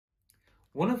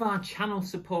One of our channel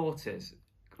supporters,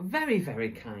 very,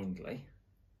 very kindly...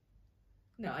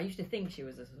 No, I used to think she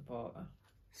was a supporter.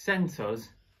 Sent us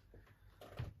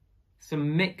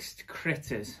some mixed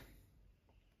critters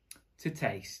to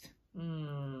taste.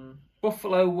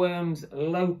 Buffalo worms,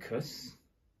 locusts,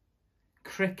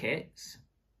 crickets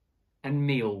and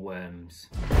mealworms.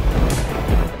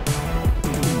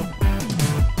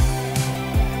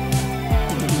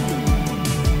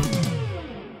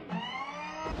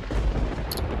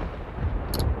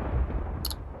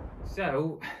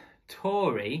 So,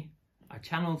 Tori, a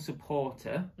channel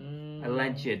supporter,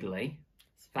 allegedly,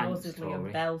 supposedly a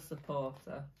Bell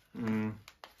supporter,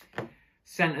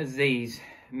 sent us these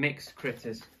mixed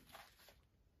critters.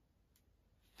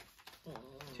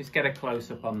 Just get a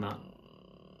close-up on that.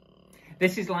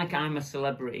 This is like I'm a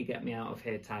celebrity, get me out of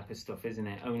here type of stuff, isn't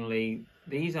it? Only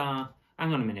these are,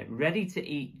 hang on a minute, ready to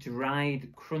eat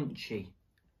dried crunchy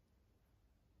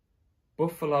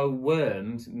buffalo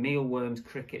worms, mealworms,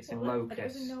 crickets and locusts. I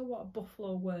don't even know what a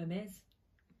buffalo worm is.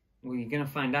 Well, you're going to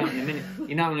find out in a minute.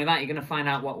 You're not only that, you're going to find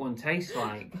out what one tastes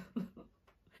like.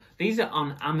 These are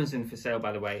on Amazon for sale,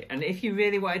 by the way. And if you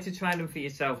really wanted to try them for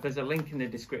yourself, there's a link in the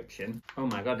description. Oh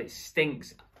my God, it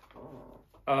stinks.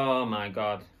 Oh my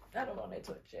God. I don't want to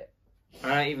touch it. I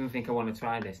don't even think I want to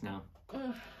try this now.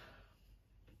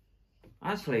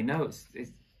 Actually, no, it's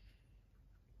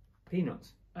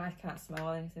peanuts. I can't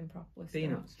smell anything properly.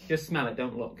 Peanuts. Just smell it,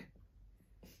 don't look.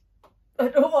 I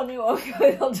don't want to.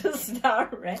 I'll just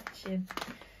start retching.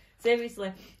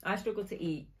 Seriously, I struggle to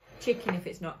eat chicken if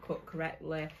it's not cooked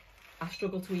correctly. I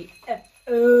struggle to eat eggs.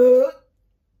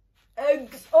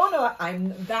 Oh no,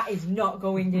 that is not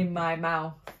going in my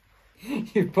mouth.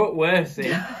 You've put worse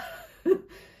in. It's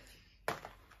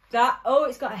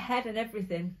got a head and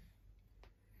everything.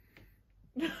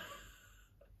 Sorry,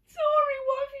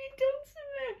 what have you done to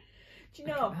me? Do you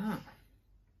know?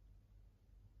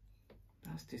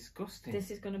 That's disgusting. This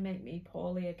is going to make me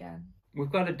poorly again.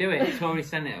 We've got to do it. Tori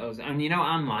sent it to us. And you know what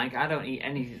I'm like? I don't eat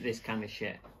any of this kind of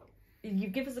shit. You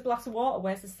give us a glass of water.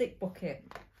 Where's the sick bucket?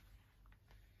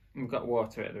 We've got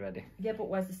water at the ready. Yeah, but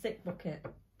where's the sick bucket?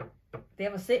 They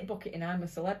have a sick bucket in I'm a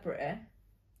Celebrity.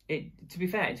 To be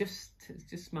fair, it just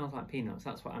smells like peanuts.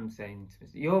 That's what I'm saying.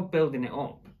 You're building it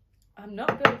up. I'm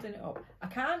not building it up. I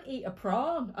can't eat a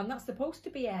prawn. I'm not supposed to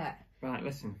be ate. Right,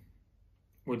 listen.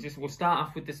 We'll start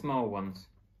off with the small ones.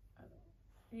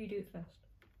 You do it first.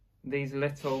 These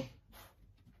little...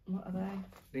 What are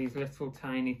they? These little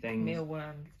tiny things.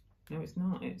 Mealworms. No, it's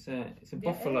not. It's a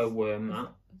buffalo worm,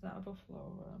 that. Is that a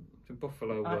buffalo worm? It's a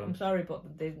buffalo worm. I'm sorry,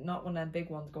 but there's not one of them big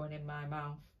ones going in my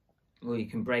mouth. Well, you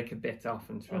can break a bit off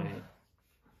and try it.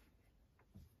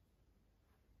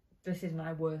 This is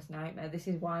my worst nightmare. This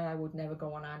is why I would never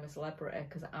go on I'm a Celebrity,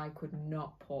 because I could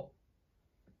not put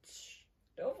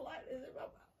stuff like this in my mouth.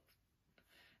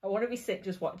 I want to be sick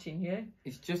just watching you.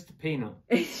 It's just a peanut.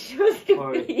 It's just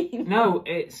a peanut. No,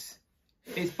 it's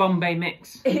Bombay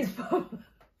mix. It's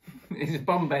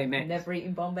Bombay mix. Never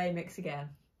eating Bombay mix again.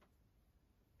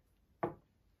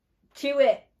 Chew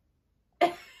it.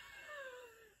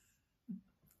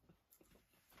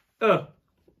 Ugh.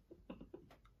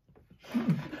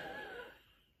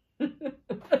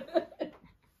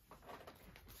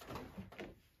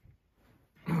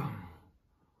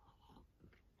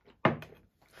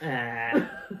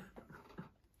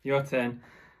 Your turn.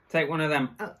 Take one of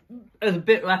them. There's a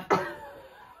bit left.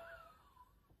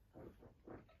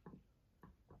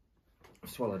 I've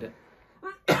swallowed it.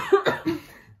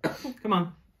 Come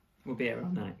on. We'll be here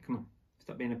all night. Come on.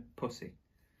 Stop being a pussy.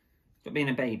 Stop being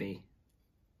a baby.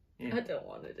 Yeah. I don't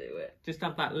want to do it. Just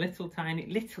have that little tiny...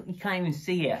 You can't even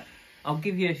see it. I'll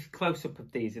give you a close-up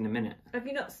of these in a minute. Have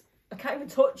you not... I can't even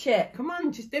touch it. Come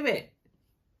on, just do it.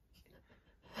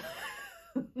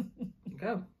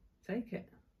 Go. Take it.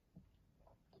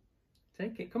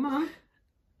 Take it. Come on.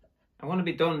 I want to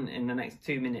be done in the next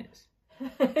 2 minutes.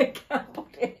 I can't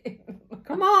put it in.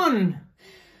 Come on.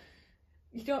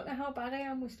 You don't know how bad I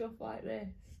am with stuff like this.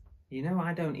 You know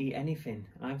I don't eat anything.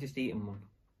 I've just eaten one.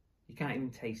 You can't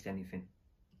even taste anything.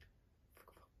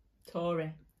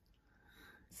 Tori.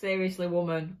 Seriously,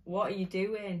 woman. What are you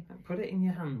doing? Put it in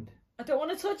your hand. I don't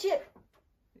want to touch it.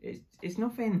 It's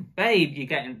nothing. Babe, you're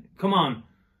getting... Come on.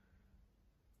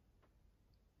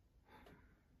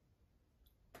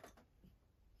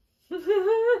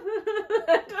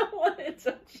 I don't want to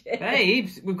touch it.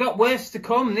 Babes, we've got worse to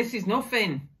come. This is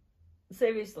nothing.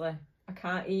 Seriously, I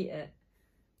can't eat it.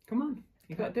 Come on.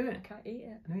 You've got to do it. I can't eat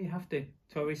it. No, you have to.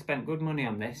 Tori spent good money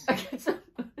on this.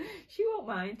 She won't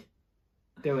mind.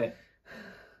 Do it.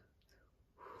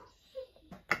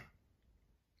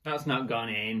 That's not gone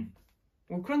in.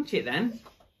 Well, crunch it then.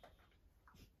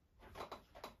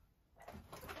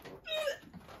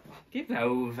 Give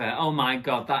over. Oh my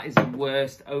God, that is the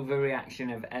worst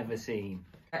overreaction I've ever seen.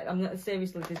 I'm not,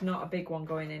 seriously, there's not a big one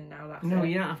going in now. That's No, it.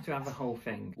 you don't have to have the whole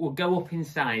thing. We'll go up in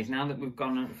size now that we've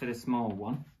gone for the small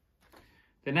one.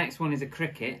 The next one is a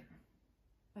cricket.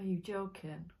 Are you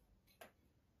joking?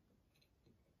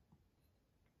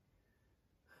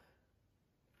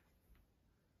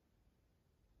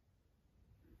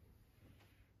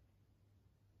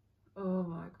 Oh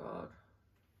my God.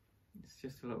 It's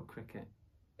just a little cricket.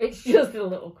 It's just a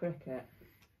little cricket.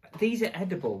 These are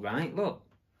edible, right? Look.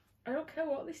 I don't care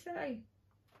what they say.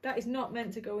 That is not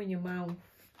meant to go in your mouth.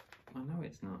 I know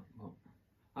it's not. Look.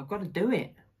 I've got to do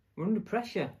it. We're under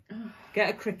pressure. Get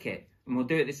a cricket and we'll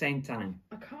do it at the same time.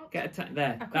 I can't. Get a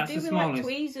there. I could That's do the with smallest. like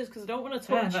tweezers because I don't want to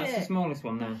touch That's the it. smallest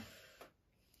one now.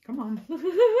 Come on.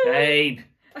 Babe.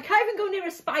 I can't even go near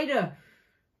a spider.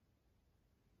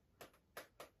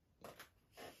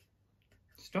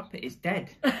 Stop it. It's dead.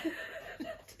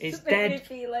 It's Doesn't make me dead.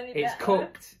 feel any It's better.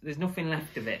 cooked. There's nothing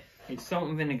left of it. It's salt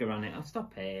and vinegar on it. Oh,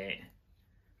 stop it.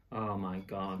 Oh my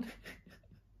God.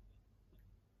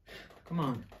 Come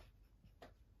on.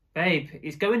 Babe,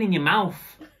 it's going in your mouth.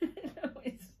 No,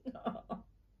 it's not.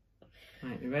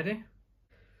 Right, you ready?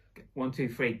 1, 2,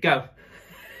 3, go.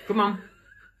 Come on.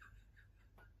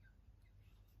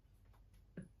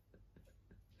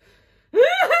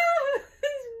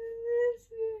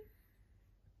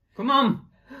 Come on.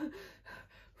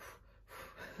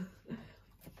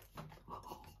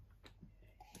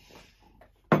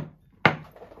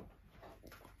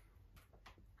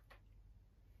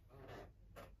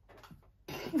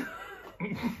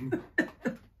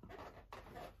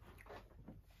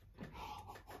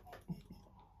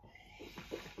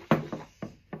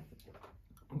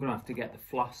 I'm gonna have to get the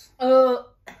floss.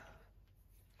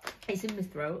 It's in my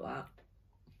throat, that.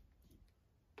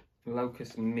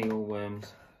 Locusts and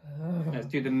mealworms. Let's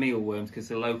do the mealworms because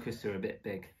the locusts are a bit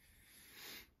big.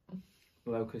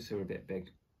 The locusts are a bit big.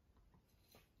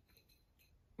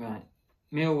 Right,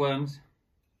 mealworms.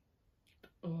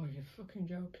 Oh, you're fucking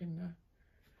joking me.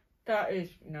 That is,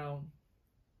 no.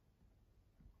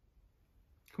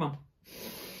 Come on.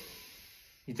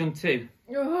 You've done 2.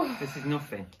 Oh. This is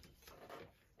nothing.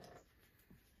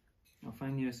 I'll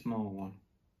find you a small one.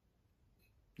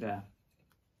 There.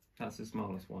 That's the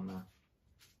smallest one there.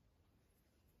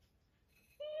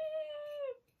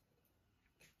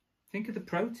 Think of the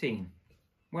protein.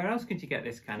 Where else could you get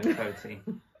this kind of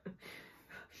protein?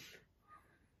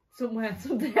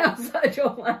 Something else that I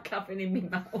don't like having in my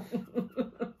mouth.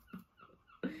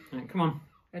 Right, come on.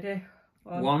 Ready?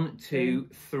 1, 2,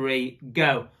 3,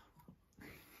 go.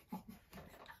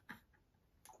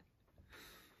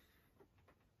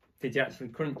 Did you actually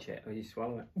crunch it or you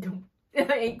swallow it?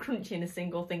 I ain't crunching a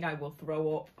single thing. I will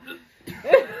throw up.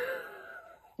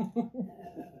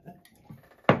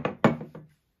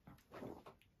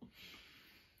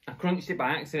 I crunched it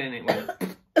by accident. It went.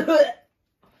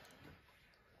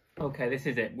 Okay, this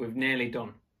is it. We've nearly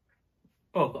done.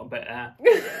 Oh, got a bit there.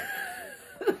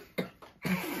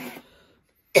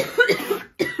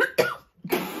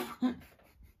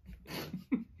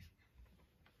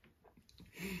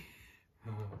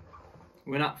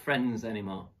 We're not friends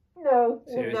anymore. No,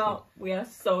 Seriously. we're not. We are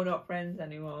so not friends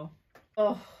anymore.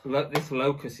 Oh, Look, this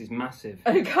locust is massive.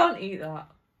 I can't eat that.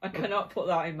 I cannot put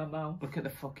that in my mouth. Look at the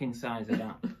fucking size of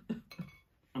that.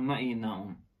 I'm not eating that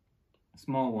one.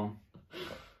 Small one.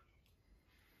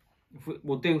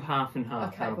 We'll do half and I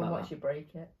half. How can't even about watch that? you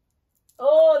break it.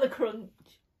 Oh, the crunch.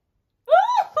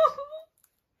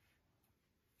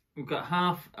 We've got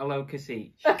half a locust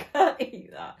each. I can't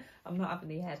eat that. I'm not having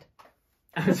the head.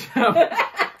 I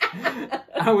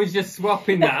was just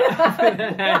swapping that. For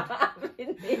the head.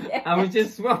 I was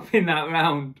just swapping that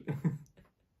round.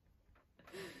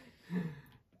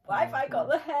 Why have I got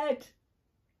the head?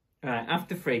 Alright,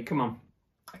 after 3, come on.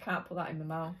 I can't put that in my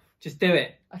mouth. Just do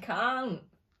it. I can't.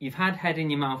 You've had head in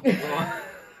your mouth before.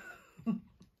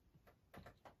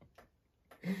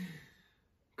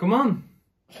 Come on.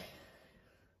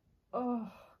 Oh,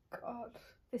 God.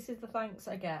 This is the thanks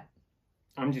I get.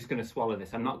 I'm just going to swallow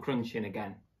this. I'm not crunching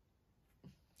again.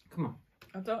 Come on.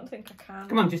 I don't think I can.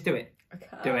 Come on, just do it. I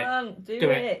can't. Do it. Do Do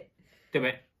it. it. Do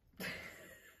it.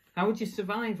 How would you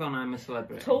survive on I'm a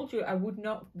Celebrity? I told you I would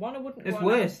not. One, I wouldn't. It's go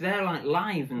worse. They're like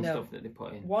live and No. stuff that they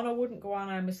put in. One, I wouldn't go on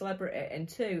I'm a Celebrity, and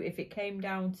 2, if it came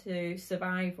down to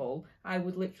survival, I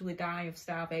would literally die of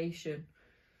starvation.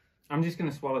 I'm just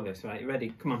going to swallow this, right? You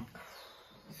ready? Come on.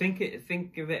 Think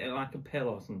of it like a pill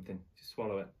or something. Just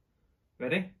swallow it.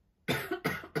 Ready?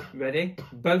 Ready?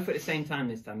 Both at the same time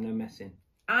this time, no messing.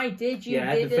 I did, you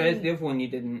yeah, didn't. the other one you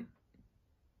didn't.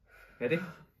 Ready?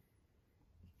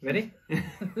 Ready?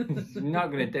 You're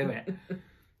not going to do it.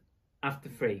 After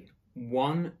 3.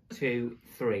 1, 2,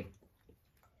 3.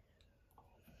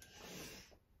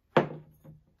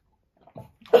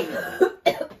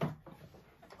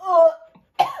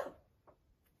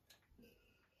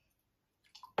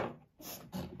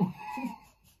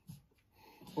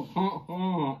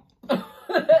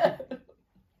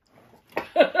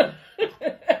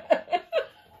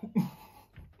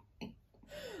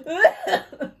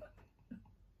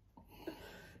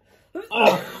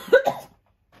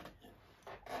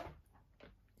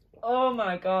 Oh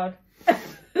my god. I've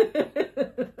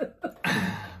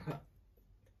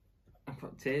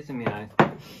got tears in my eyes.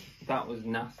 That was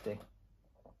nasty.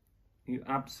 You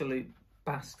absolute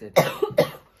bastard.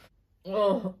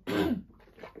 Oh,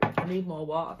 I need more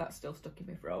water. That's still stuck in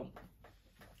my throat.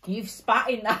 You've spat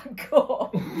in that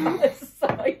cup. I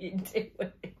saw you do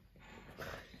it.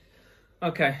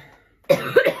 Okay.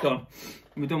 Done.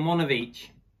 We've done one of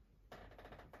each.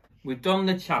 We've done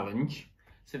the challenge.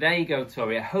 So there you go,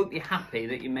 Tori. I hope you're happy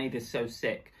that you made us so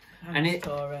sick. Thanks,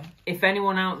 Tori. If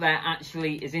anyone out there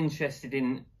actually is interested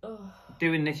in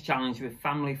doing this challenge with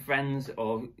family, friends,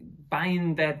 or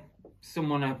buying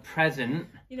someone a present,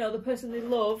 you know, the person they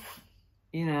love,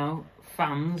 you know,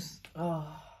 fans,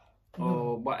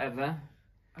 or whatever,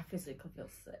 I physically feel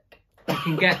sick. you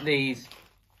can get these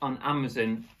on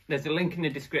Amazon. There's a link in the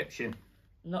description.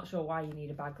 I'm not sure why you need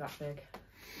a bag that big.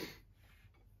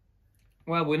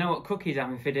 Well, we know what Cookie's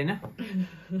having for dinner.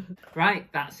 Right,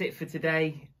 that's it for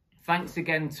today. Thanks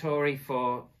again, Tori,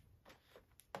 for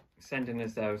sending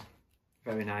us those.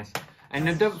 Very nice. And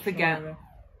then don't forget,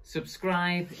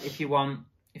 subscribe if you want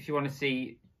to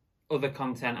see other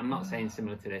content. I'm not saying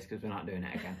similar to this because we're not doing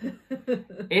it again.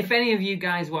 If any of you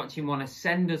guys watching want to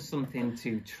send us something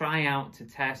to try out, to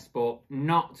test, but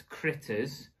not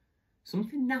critters,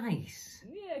 something nice.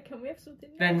 Yeah, can we have something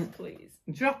nice, then please?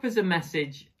 Drop us a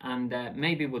message and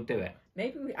maybe we'll do it.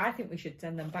 I think we should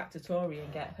send them back to Tori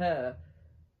and get her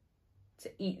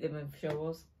to eat them and show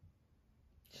us.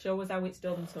 Show us how it's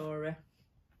done, Tori.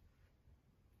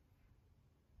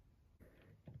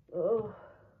 Oh.